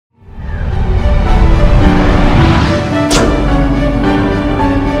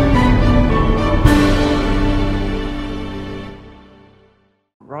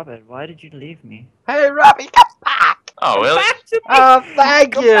Why did you leave me? Hey, Robbie, come back! Oh, really? Back to me! Oh,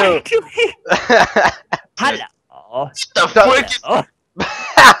 thank Go you! back to me! Hello! The frick is... Oh,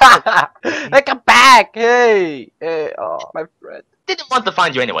 Hey, come back! Hey! Hey, oh, my friend. Didn't want to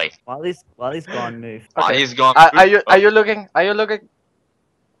find you anyway. while he's gone, move. Oh, Okay. he's gone. Are you looking? Are you looking?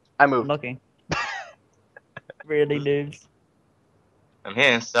 I I'm moved. looking. Really, noobs. I'm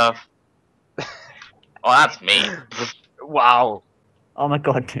hearing stuff. Oh, that's me. Wow. Oh my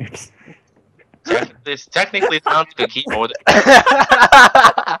god, noobs. This technically sounds like a keyboard. What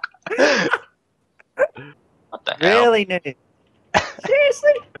the hell? Really, noobs.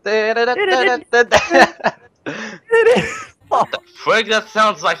 Seriously? What the frick? That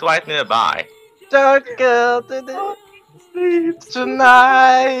sounds like lightning by. Don't go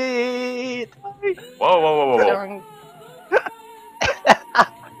tonight. Whoa, whoa, whoa, whoa, whoa.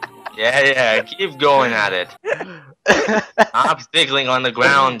 Yeah, keep going at it. Stop stiggling on the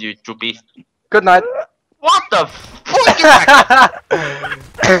ground, you droopy. Good night. What the frick is that?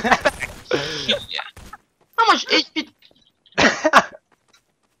 How much HP?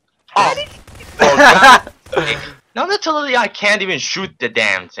 Oh, God. Now literally I can't even shoot the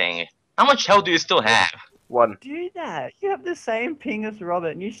damn thing. How much health do you still have? One. Do that. You have the same ping as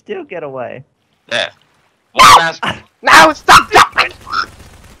Robert and you still get away. There. One last... Now stop jumping!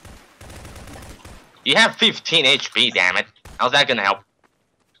 You have 15 HP, damn it. How's that gonna help?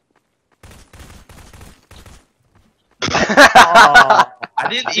 Oh, I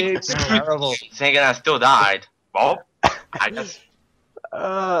didn't even dude, terrible. thinking I still died. Well, I just...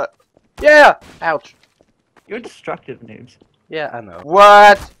 Yeah! Ouch. You're destructive, noobs. Yeah, I know.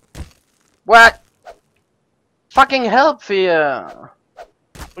 What? What? Fucking help, Fear!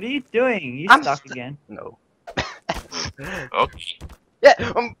 What are you doing? You I'm stuck again. No. Okay. Yeah,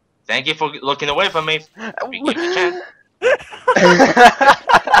 Thank you for looking away from me. We give you a chance.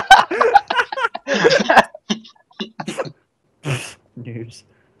 Noobs.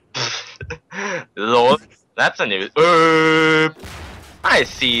 Lord, that's a news. I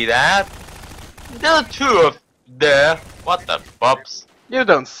see that. There are two of there. What the pups? You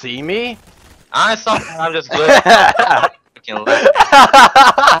don't see me. I saw. I'm just good. Fucking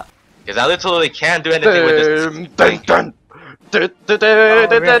left. Because I literally can't do anything with this. Dun, dun. What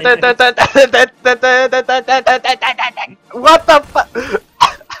the fuck?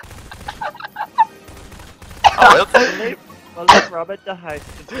 Oh, really? Well, let Robert the host.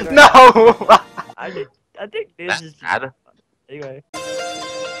 No! I think this That's is bad. anyway.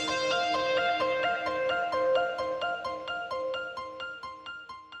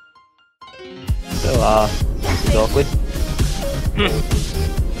 So this is awkward.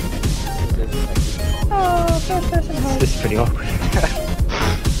 This is pretty awkward.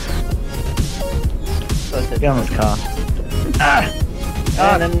 Get on this car.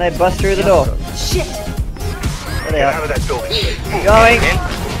 And then they bust through the door. Shit! There they are. Out of that building. Going!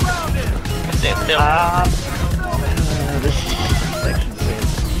 Stand still. This section says,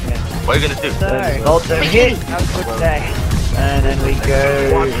 yeah. What are you gonna do? So, bolt over here, have a good day. And then we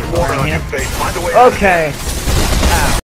go Watch water on here. your face. Find a way out. Okay. Ow.